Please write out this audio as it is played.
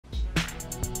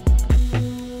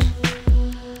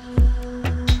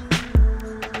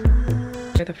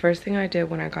The first thing I did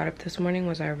when I got up this morning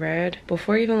was I read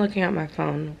before even looking at my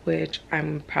phone, which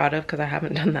I'm proud of because I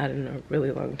haven't done that in a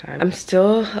really long time. I'm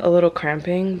still a little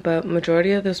cramping, but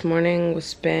majority of this morning was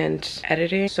spent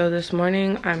editing. So this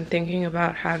morning I'm thinking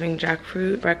about having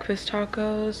jackfruit breakfast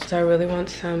tacos. So I really want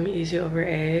some easy over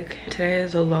egg. Today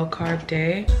is a low carb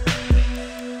day.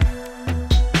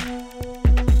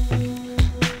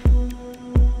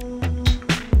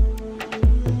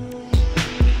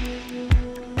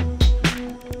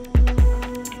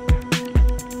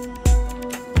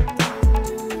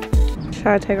 Should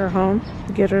I take her home,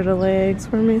 get her to lay eggs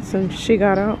for me since she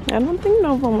got out? I don't think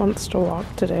Nova wants to walk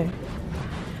today.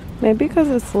 Maybe because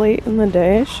it's late in the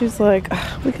day. She's like,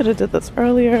 we could have did this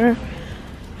earlier.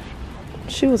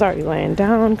 She was already laying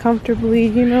down comfortably,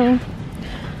 you know.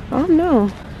 I don't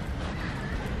know.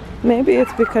 Maybe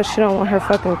it's because she don't want her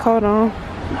fucking coat on.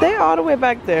 They all the way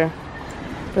back there.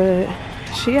 But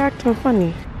she acting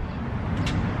funny.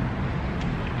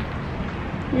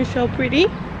 You're so pretty.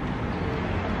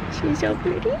 She's so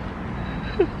pretty.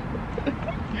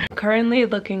 Currently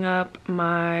looking up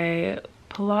my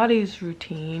Pilates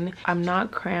routine. I'm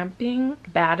not cramping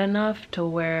bad enough to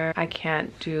where I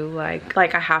can't do like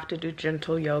I have to do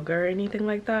gentle yoga or anything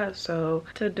like that. So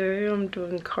today I'm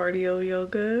doing cardio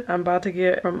yoga. I'm about to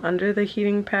get from under the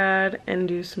heating pad and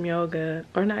do some yoga,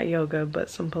 or not yoga, but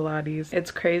some Pilates. It's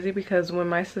crazy because when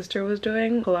my sister was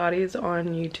doing Pilates on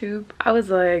YouTube, I was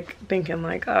like thinking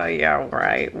like, oh yeah,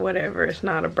 right, whatever, it's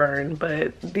not a burn.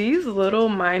 But these little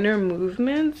minor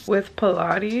movements with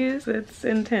Pilates, it's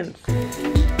intense.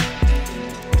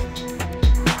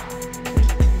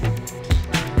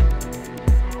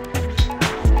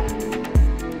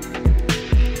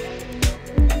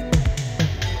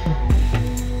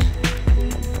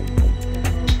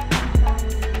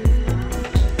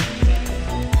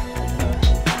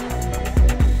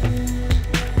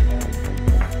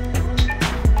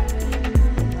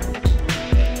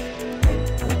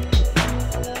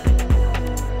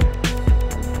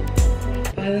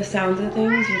 Sounds of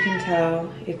things, you can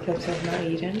tell Eclipse has not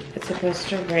eaten. It's supposed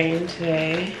to rain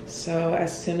today, so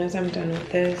as soon as I'm done with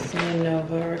this, me and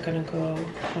Nova are gonna go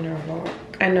on our walk.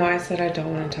 I know I said I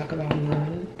don't want to talk about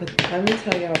Moon, but let me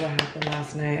tell y'all what happened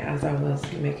last night as I was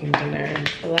making dinner.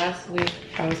 Last week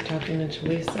I was talking to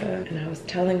Jaleesa and I was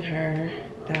telling her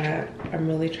that I'm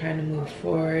really trying to move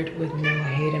forward with no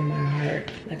hate in my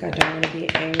heart. Like, I don't want to be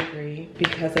angry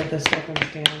because of the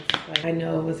circumstance. Like, I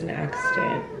know it was an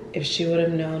accident. If she would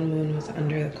have known Moon was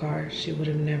under the car, she would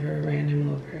have never ran him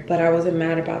over. But I wasn't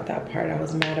mad about that part. I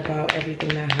was mad about everything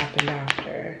that happened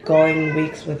after. Going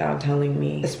weeks without telling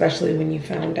me, especially when you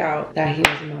found out that he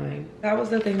was mine. That was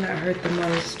the thing that hurt the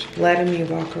most, letting me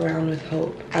walk around with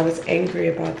hope. I was angry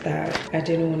about that. I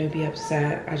didn't want to be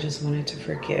upset. I just wanted to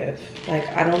forgive. Like,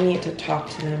 I don't need to talk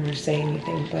to them or say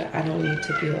anything, but I don't need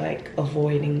to be like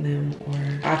avoiding them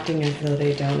or acting as though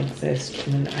they don't exist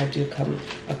when I do come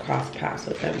across paths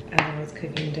with them. As I was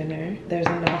cooking dinner, there's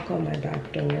a knock on my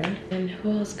back door, and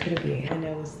who else could it be? And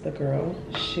it was the girl.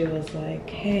 She was like,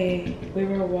 hey, we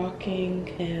were walking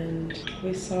and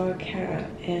we saw a cat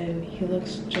and he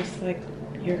looks just like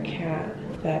your cat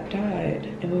that died,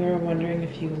 and we were wondering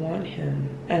if you want him.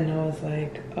 And I was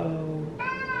like, oh,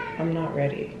 I'm not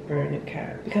ready for a new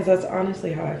cat, because that's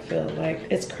honestly how I feel. Like,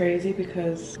 it's crazy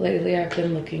because lately I've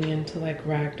been looking into like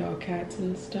ragdoll cats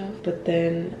and stuff, but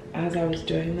then as I was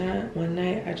doing that one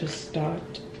night, I just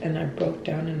stopped and I broke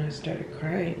down and I started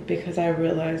crying because I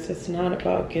realized it's not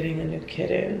about getting a new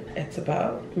kitten, it's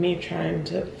about me trying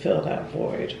to fill that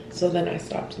void. So then I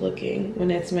stopped looking. When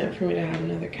it's meant for me to have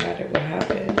another cat, it will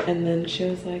happen. And then she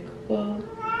was like, well,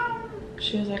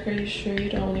 she was like, are you sure you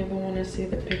don't even want to see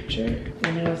the picture?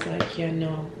 And I was like, yeah,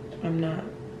 no, I'm not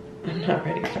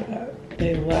ready for that.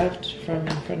 They left from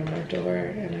in front of my door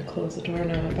and I closed the door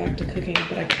and I went back to cooking,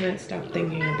 but I couldn't stop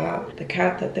thinking about the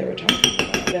cat that they were talking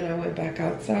about. Then I went back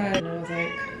outside and I was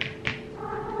like,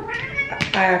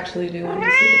 I actually do want to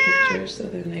see the picture. So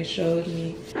then they showed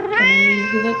me. And I mean,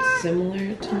 he looked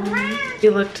similar to Moon. He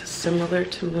looked similar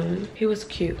to Moon. He was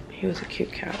cute. He was a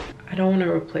cute cat. I don't want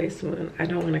to replace Moon. I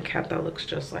don't want a cat that looks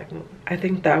just like Moon. I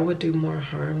think that would do more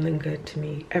harm than good to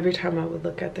me. Every time I would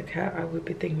look at the cat, I would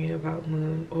be thinking about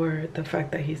Moon or the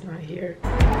fact that he's not here.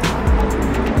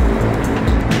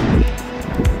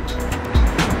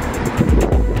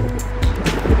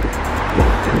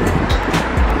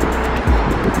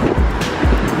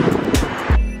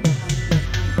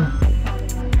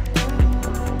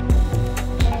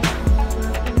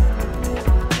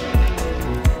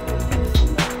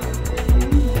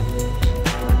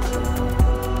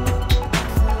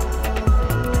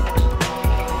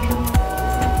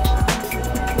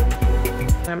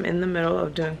 in the middle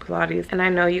of doing Pilates, and I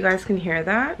know you guys can hear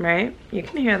that, right? You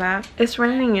can hear that. It's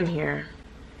raining in here.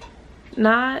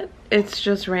 Not, it's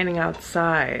just raining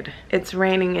outside. It's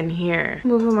raining in here.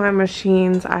 Moving my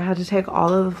machines, I had to take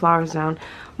all of the flowers down.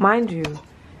 Mind you,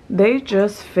 they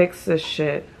just fixed this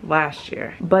shit last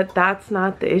year, but that's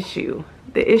not the issue.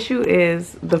 The issue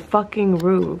is the fucking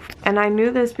roof. And I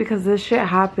knew this because this shit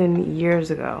happened years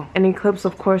ago. And Eclipse,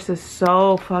 of course, is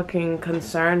so fucking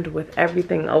concerned with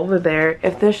everything over there.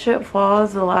 If this shit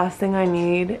falls, the last thing I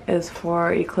need is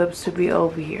for Eclipse to be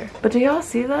over here. But do y'all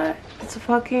see that? It's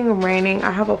fucking raining.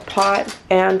 I have a pot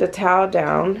and a towel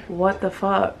down. What the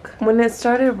fuck? When it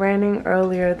started raining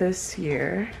earlier this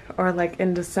year, or like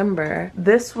in December,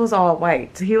 this was all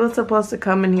white. He was supposed to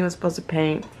come and he was supposed to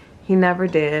paint. He never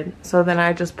did. So then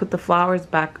I just put the flowers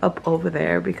back up over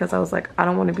there because I was like, I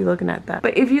don't want to be looking at that.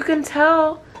 But if you can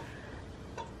tell,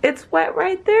 it's wet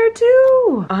right there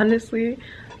too. Honestly,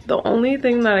 the only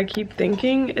thing that I keep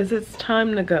thinking is it's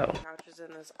time to go. Couch is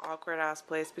in this awkward ass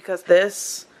place because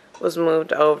this was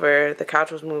moved over, the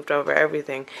couch was moved over,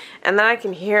 everything, and then I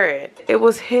can hear it. It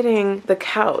was hitting the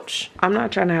couch. I'm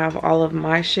not trying to have all of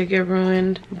my shit get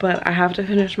ruined, but I have to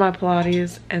finish my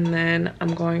Pilates, and then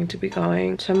I'm going to be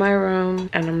going to my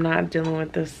room, and I'm not dealing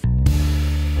with this.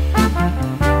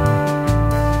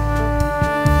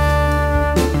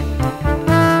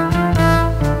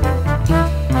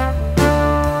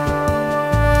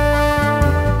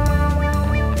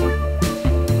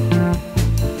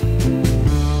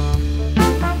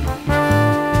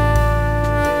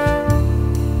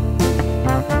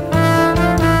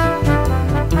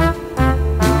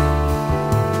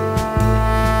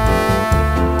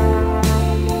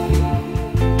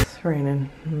 Raining.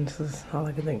 This is all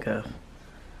I can think of.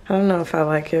 I don't know if I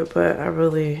like it, but I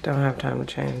really don't have time to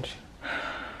change.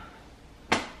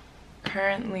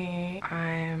 Currently,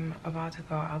 I'm about to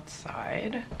go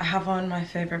outside. I have on my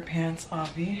favorite pants,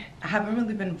 Avi. I haven't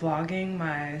really been vlogging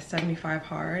my 75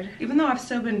 hard. Even though I've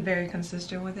still been very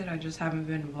consistent with it, I just haven't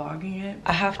been vlogging it.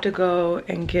 I have to go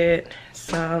and get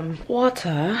some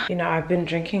water. You know, I've been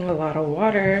drinking a lot of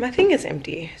water. My thing is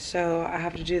empty, so I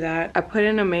have to do that. I put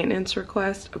in a maintenance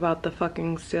request about the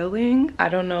fucking ceiling. I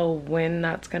don't know when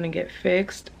that's gonna get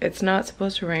fixed. It's not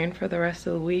supposed to rain for the rest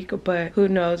of the week, but who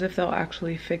knows if they'll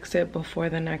actually fix it before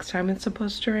the next time it's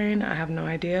supposed to rain. I have no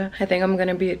idea. I think I'm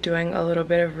gonna be doing a little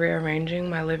bit of rearranging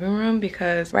my living room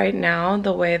because right now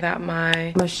the way that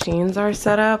my machines are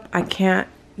set up, I can't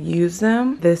use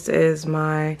them. This is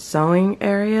my sewing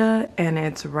area and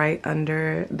it's right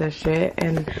under the shit,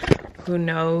 and who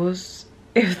knows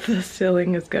if the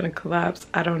ceiling is gonna collapse.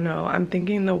 I don't know. I'm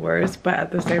thinking the worst, but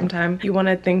at the same time, you want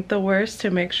to think the worst to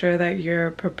make sure that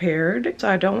you're prepared. So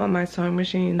I don't want my sewing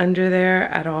machine under there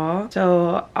at all.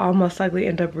 So I'll most likely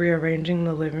end up rearranging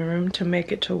the living room to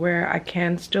make it to where I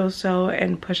can still sew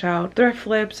and push out thrift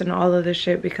flips and all of this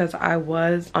shit because I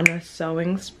was on a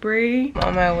sewing spree. I'm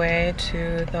on my way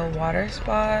to the water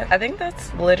spot. I think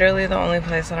that's literally the only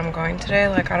place that I'm going today.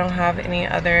 Like, I don't have any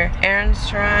other errands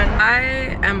to run.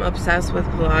 I am obsessed with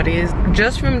Pilates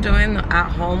just from doing the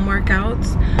at-home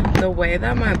workouts. The way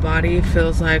that my body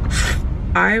feels like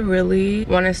I really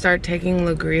want to start taking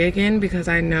Legree again because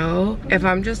I know if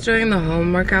I'm just doing the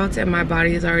home workouts and my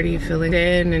body is already feeling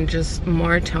thin and just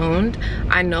more toned,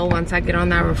 I know once I get on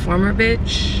that reformer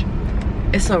bitch,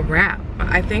 it's a wrap.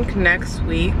 I think next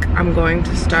week I'm going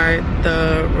to start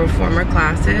the reformer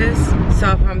classes. So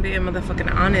if I'm being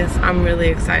motherfucking honest, I'm really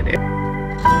excited.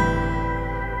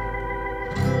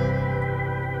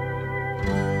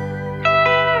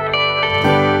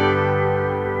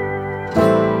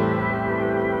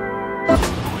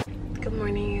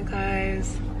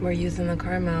 We're using the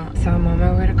car mount. So I'm on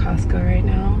my way to Costco right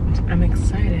now. I'm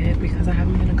excited because I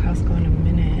haven't been to Costco in a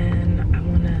minute and I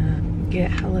want to get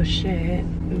hella shit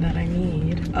that I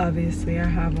need. Obviously I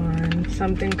have on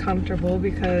something comfortable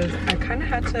because I kind of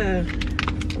had to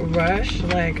rush.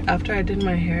 Like, after I did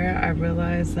my hair, I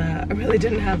realized that I really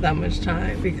didn't have that much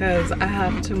time because I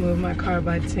have to move my car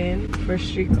by 10 for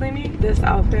street cleaning. This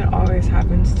outfit always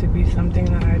happens to be something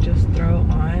that I just throw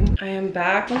on. I am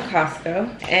back from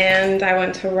Costco and I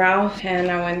went to Ralph and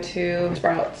I went to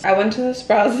Sprouts. I went to the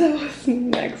Sprouts that was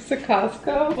next to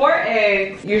Costco. 4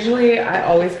 eggs. Usually I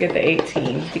always get the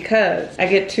 18 because I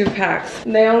get 2 packs.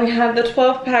 They only have the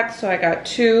 12 packs, so I got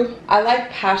 2. I like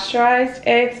pasteurized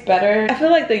eggs better. I feel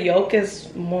like the yolk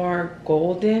is more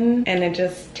golden and it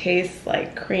just tastes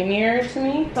like creamier to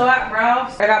me. So at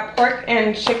Ralph's, I got pork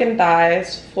and chicken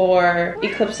thighs for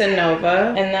Eclipse and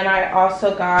Nova. And then I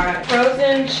also got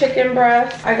frozen chicken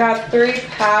breast. I got 3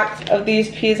 packs of these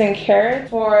peas and carrots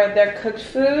for their cooked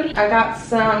food. I got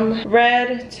some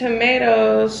red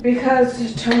tomatoes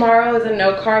because tomorrow is a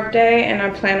no carb day and I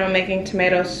plan on making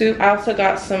tomato soup. I also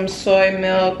got some soy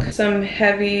milk, some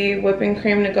heavy whipping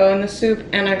cream to go in the soup,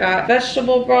 and I got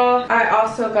vegetable broth. I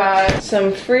also got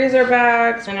some freezer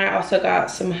bags, and I also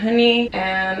got some honey,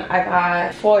 and I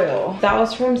got foil. That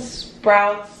was from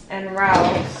Sprouts and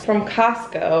Ralph's from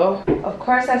Costco. Of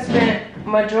course, I spent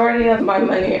majority of my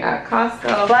money at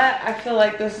Costco, but I feel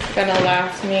like this is gonna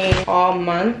last me all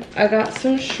month. I got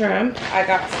some shrimp. I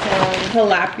got some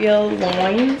tilapia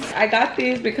loins. I got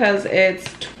these because it's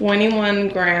 21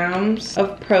 grams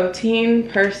of protein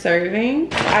per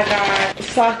serving. I got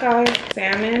sockeye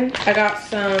salmon. I got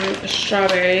some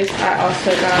strawberries. I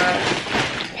also got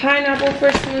pineapple for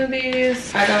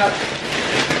smoothies. I got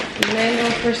mango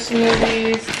for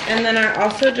smoothies, and then I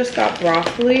also just got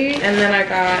broccoli, and then I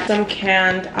got some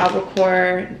canned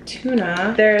albacore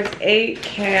tuna. There's 8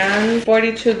 cans,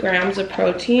 42 grams of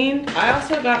protein. I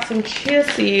also got some chia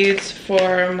seeds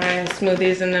for my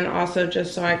smoothies, and then also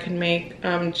just so I can make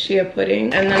chia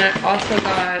pudding. And then I also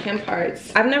got hemp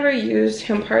hearts. I've never used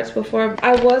hemp hearts before.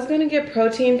 I was gonna get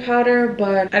protein powder,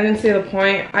 but I didn't see the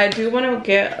point. I do want to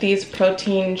get these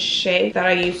protein shakes that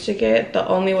I used to get, the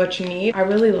Only What You Need. I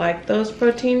really like those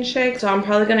protein shakes, so I'm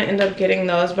probably gonna end up getting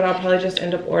those, but I'll probably just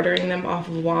end up ordering them off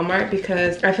of Walmart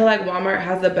because I feel like Walmart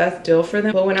has the best deal for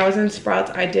them. But when I was in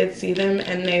Sprouts, I did see them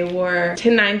and they were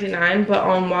 $10.99, but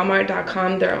on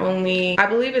walmart.com they're only, I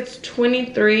believe it's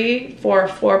 $23 for a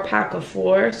 4-pack of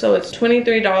 4, so it's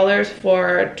 $23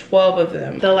 for 12 of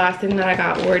them. The last thing that I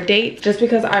got were dates, just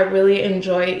because I really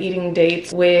enjoy eating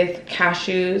dates with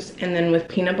cashews and then with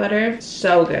peanut butter.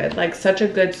 So good, like such a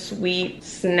good sweet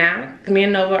snack. Me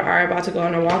and Nova are about to go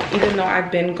on a walk, even though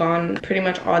I've been gone pretty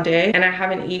much all day and I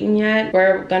haven't eaten yet.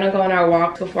 We're gonna go on our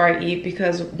walk before I eat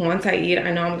because once I eat,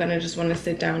 I know I'm gonna just want to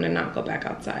sit down and not go back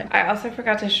outside. I also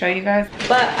forgot to show you guys,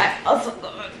 but I also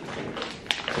got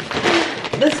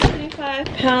this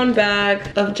 25-pound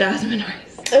bag of jasmine rice.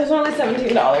 It was only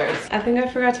 $17. I think I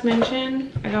forgot to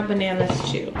mention, I got bananas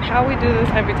too. How we do this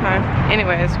every time.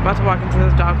 Anyways, about to walk into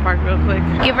this dog park real quick.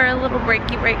 Give her a little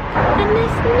breaky break. And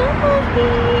this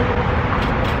movie.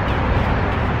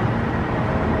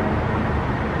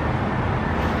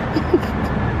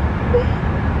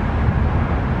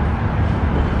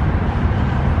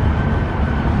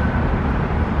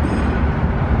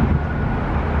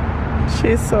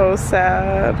 She's so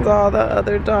sad. All the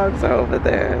other dogs are over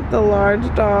there, the large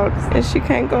dogs, and she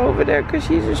can't go over there because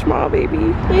she's a small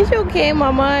baby. It's okay,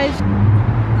 mama.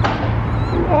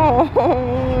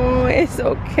 Oh, it's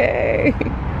okay.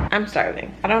 I'm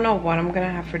starving. I don't know what I'm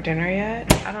gonna have for dinner yet.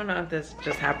 I don't know if this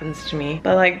just happens to me,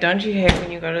 but like, don't you hate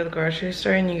when you go to the grocery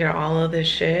store and you get all of this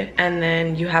shit and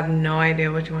then you have no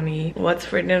idea what you want to eat? What's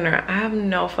for dinner? I have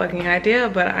no fucking idea,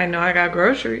 but I know I got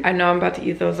groceries. I know I'm about to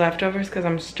eat those leftovers because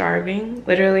I'm starving.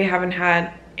 Literally haven't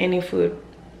had any food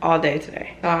all day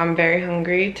today, so I'm very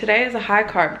hungry. Today is a high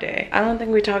carb day. I don't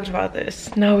think we talked about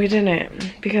this. No, we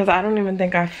didn't, because I don't even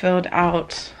think I filled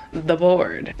out the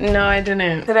board. No, I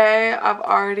didn't. Today I've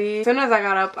already, as soon as I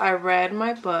got up, I read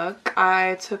my book,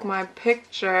 I took my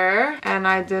picture, and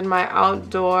I did my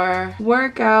outdoor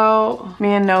workout.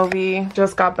 Me and Novi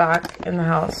just got back in the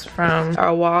house from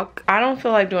our walk. I don't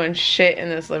feel like doing shit in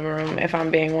this living room, if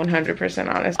I'm being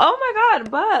 100% honest. Oh my god,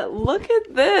 but look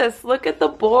at this. Look at the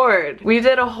board. We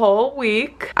did a whole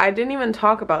week. I didn't even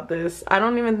talk about this. I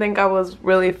don't even think I was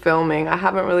really filming. I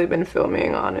haven't really been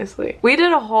filming, honestly. We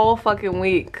did a whole fucking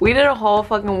week. We did a whole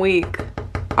fucking week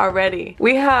already.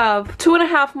 We have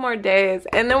 2.5 more days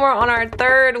and then we're on our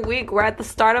 3rd week. We're at the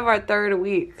start of our 3rd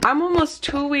week. I'm almost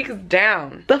 2 weeks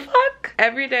down. The fuck?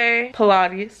 Every day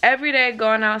Pilates. Every day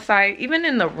going outside, even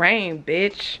in the rain,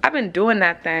 bitch. I've been doing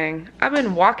that thing. I've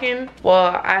been walking.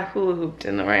 Well, I hula hooped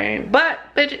in the rain. But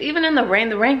bitch, even in the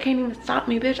rain can't even stop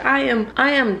me, bitch. I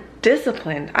am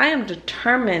disciplined. I am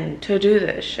determined to do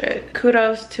this shit.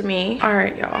 Kudos to me. All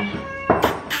right, y'all.